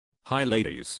Hi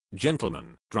ladies,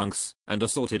 gentlemen, drunks, and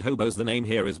assorted hobos, the name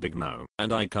here is Big Mo,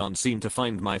 and I can't seem to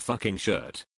find my fucking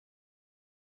shirt.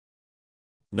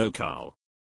 No Carl.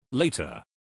 Later.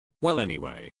 Well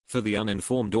anyway, for the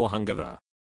uninformed or hungover.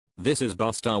 This is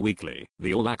Barstar Weekly,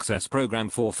 the all-access program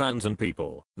for fans and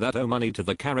people that owe money to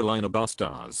the Carolina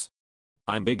Barstars.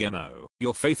 I'm Big Mo,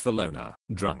 your faithful owner,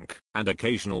 drunk, and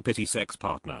occasional pity sex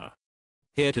partner.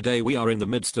 Here today we are in the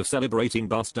midst of celebrating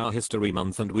Barstar History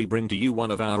Month and we bring to you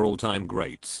one of our all-time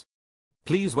greats.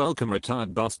 Please welcome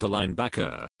retired Barstar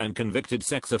linebacker and convicted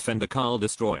sex offender Carl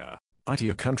Destroyer. I to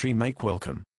your country make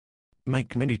welcome.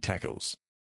 Make many tackles.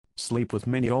 Sleep with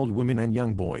many old women and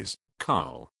young boys.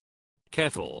 Carl.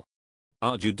 Careful.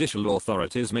 Our judicial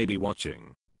authorities may be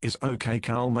watching. Is okay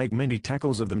Carl, make many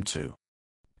tackles of them too.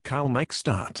 Carl, make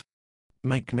start.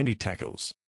 Make many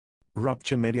tackles.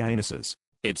 Rupture many anuses.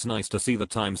 It's nice to see the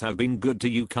times have been good to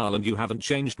you Carl and you haven't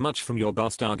changed much from your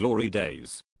Barstar glory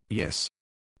days. Yes.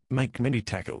 Make many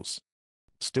tackles.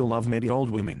 Still love many old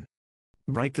women.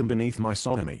 Break them beneath my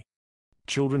sodomy.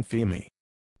 Children fear me.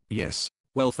 Yes.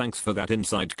 Well, thanks for that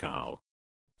insight Carl.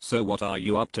 So what are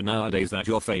you up to nowadays that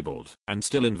your fabled and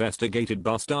still investigated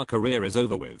Barstar career is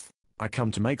over with? I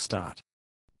come to make start.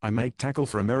 I make tackle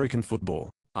for American football.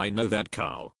 I know that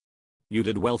Carl. You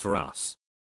did well for us.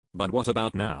 But what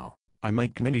about now? I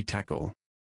make many tackle.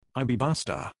 I be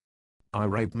Barstar. I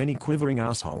rape many quivering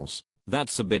assholes.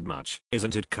 That's a bit much,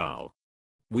 isn't it Carl?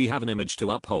 We have an image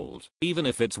to uphold, even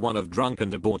if it's one of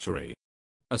drunken debauchery.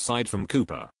 Aside from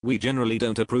Cooper, we generally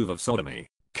don't approve of sodomy.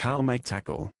 Carl make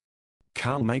tackle.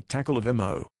 Carl make tackle of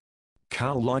Mo.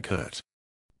 Carl like hurt.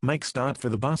 Make start for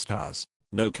the Barstars.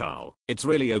 No Carl, it's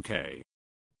really okay.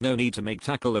 No need to make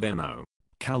tackle of Mo.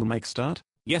 Carl make start?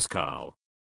 Yes Carl.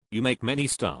 You make many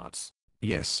starts.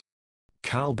 Yes.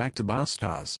 Carl back to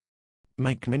Barstars.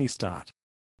 Make many start.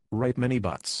 Rape many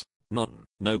butts. None,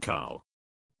 no Carl.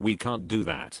 We can't do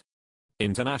that.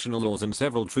 International laws and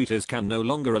several treaties can no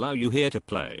longer allow you here to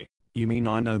play. You mean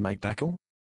I know make tackle?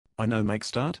 I know make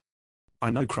start?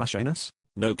 I know crush anus?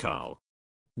 No Carl.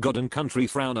 God and country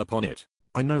frown upon it.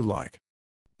 I know like.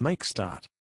 Make start.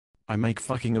 I make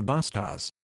fucking of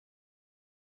Barstars.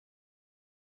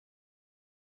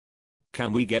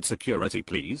 Can we get security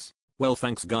please? Well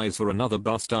thanks guys for another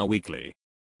Barstar Weekly.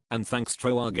 And thanks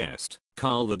to our guest,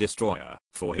 Carl the Destroyer,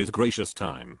 for his gracious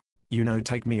time. You know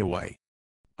take me away.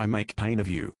 I make pain of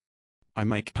you. I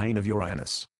make pain of your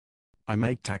anus. I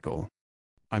make tackle.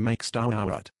 I make star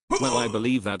out. Well I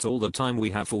believe that's all the time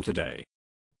we have for today.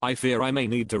 I fear I may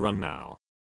need to run now.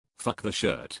 Fuck the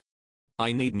shirt.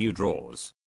 I need new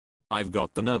drawers. I've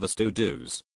got the nervous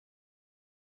to-dos.